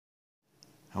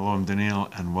Hello, I'm Daniel,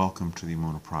 and welcome to the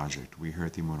Emunah Project. We here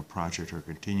at the Emunah Project are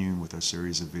continuing with our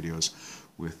series of videos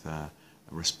with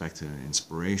respect to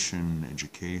inspiration,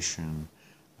 education,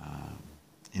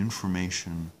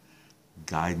 information,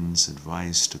 guidance,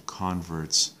 advice to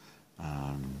converts,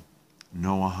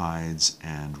 Noahides,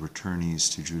 and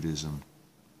returnees to Judaism.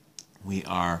 We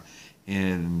are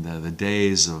in the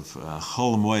days of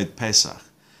Chol Hamoed Pesach,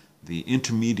 the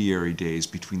intermediary days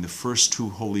between the first two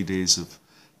holy days of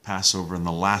Passover and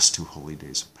the last two holy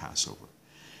days of Passover,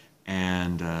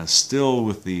 and still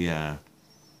with the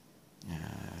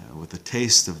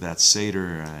taste of that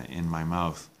Seder in my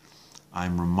mouth,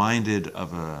 I'm reminded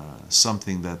of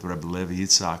something that Rabbi Levi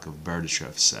Yitzhak of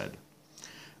Berditchev said.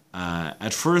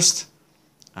 At first,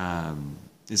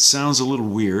 it sounds a little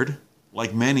weird,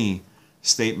 like many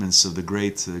statements of the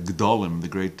great Gedolim, the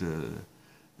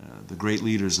great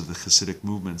leaders of the Hasidic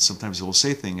movement. Sometimes they'll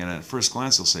say things, and at first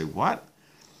glance they'll say, "What?"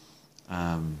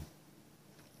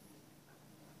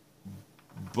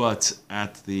 But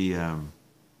at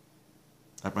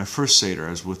my first Seder, I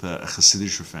was with a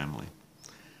Hasidic family,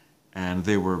 and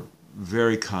they were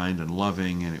very kind and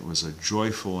loving, and it was a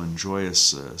joyful and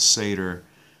joyous Seder,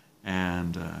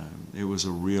 and it was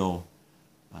a real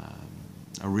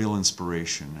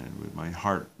inspiration, and my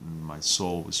heart and my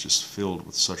soul was just filled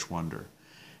with such wonder.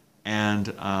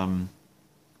 And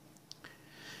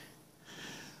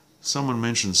someone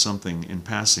mentioned something in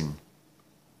passing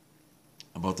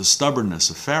about the stubbornness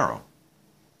of Pharaoh.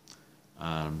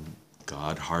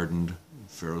 God hardened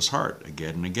Pharaoh's heart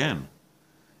again and again.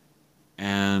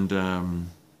 And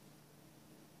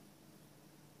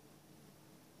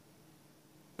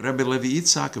Rabbi Levi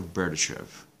Yitzhak of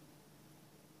Berditchev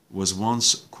was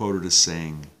once quoted as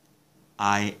saying,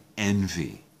 "I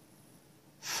envy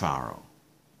Pharaoh."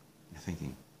 You're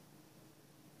thinking,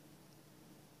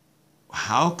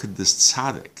 how could this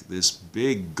tzaddik, this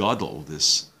big gadol,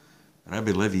 this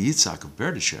Rabbi Levi Yitzhak of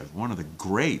Berditchev, one of the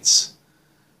greats,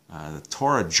 the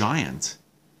Torah giant,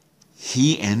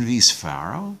 he envies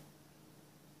Pharaoh?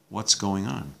 What's going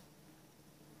on?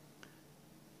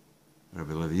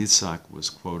 Rabbi Levi Yitzhak was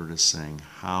quoted as saying,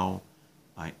 "How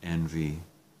I envy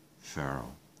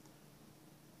Pharaoh."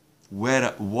 What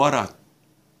a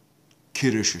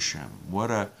Kiddush HaShem,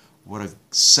 what a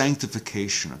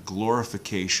sanctification, a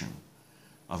glorification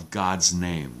of God's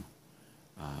name,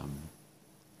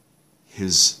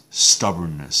 his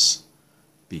stubbornness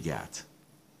begat.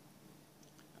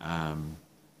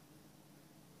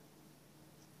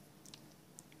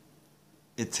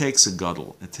 It takes a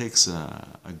gadol, it takes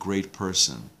a great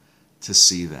person to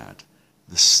see that.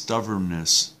 The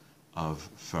stubbornness of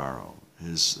Pharaoh,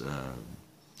 his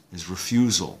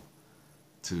refusal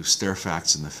to stare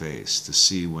facts in the face, to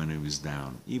see when he was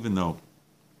down, even though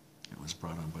it was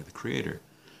brought on by the Creator.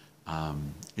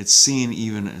 It's seen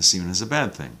even as a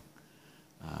bad thing.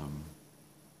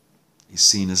 He's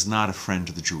seen as not a friend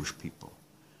to the Jewish people.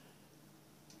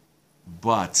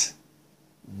 But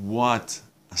what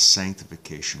a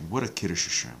sanctification, what a Kiddush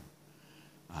HaShem,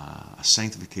 a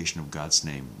sanctification of God's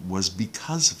name was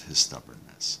because of his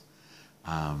stubbornness.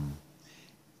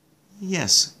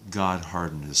 Yes, God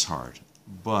hardened his heart,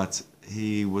 but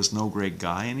he was no great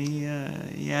guy, and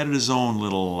he added his own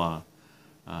little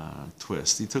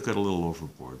twist. He took it a little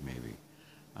overboard, maybe.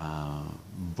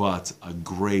 But a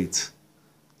great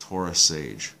Torah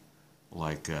sage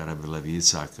like Rabbi Levi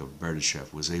Yitzhak of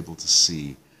Berditchev was able to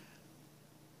see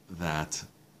that,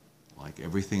 like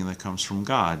everything that comes from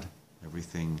God,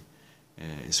 everything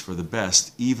is for the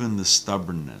best, even the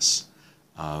stubbornness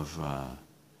of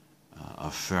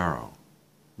Pharaoh,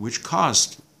 which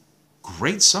caused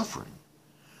great suffering,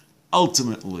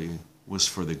 ultimately was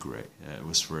for the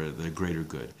greater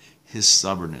good. His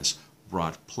stubbornness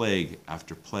brought plague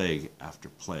after plague after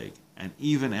plague, and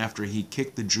even after he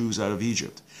kicked the Jews out of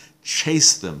Egypt,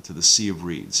 chased them to the Sea of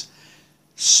Reeds,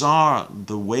 saw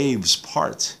the waves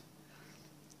part,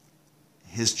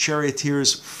 his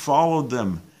charioteers followed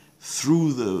them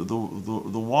through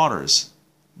the waters,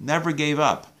 never gave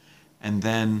up, and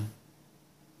then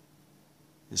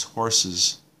his horse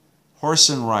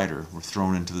and rider were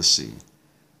thrown into the sea,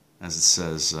 as it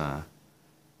says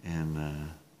in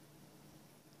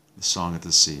the Song at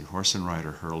the Sea, horse and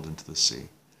rider hurled into the sea.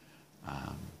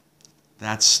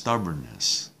 That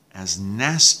stubbornness, as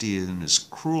nasty and as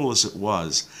cruel as it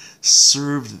was,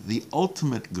 served the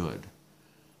ultimate good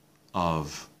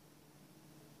of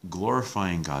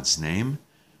glorifying God's name,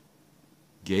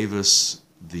 gave us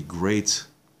the great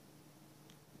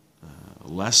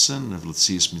lesson of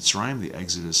Yetzias Mitzrayim, the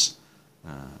Exodus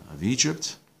of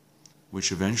Egypt,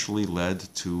 which eventually led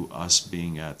to us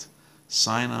being at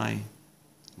Sinai,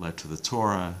 led to the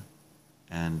Torah,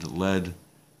 and led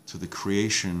to the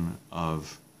creation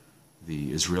of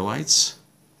the Israelites,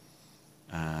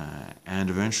 and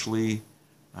eventually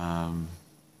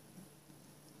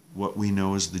what we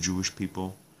know as the Jewish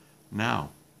people now.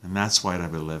 And that's why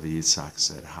Rabbi Levi Yitzhak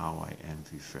said, "How I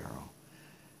envy Pharaoh."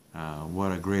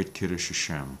 What a great Kiddush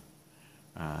HaShem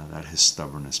that his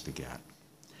stubbornness begat.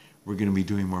 We're going to be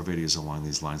doing more videos along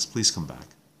these lines. Please come back.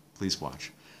 Please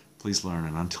watch. Please learn.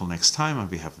 And until next time, on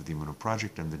behalf of the Emunah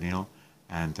Project, I'm Daniel,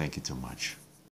 and thank you too much.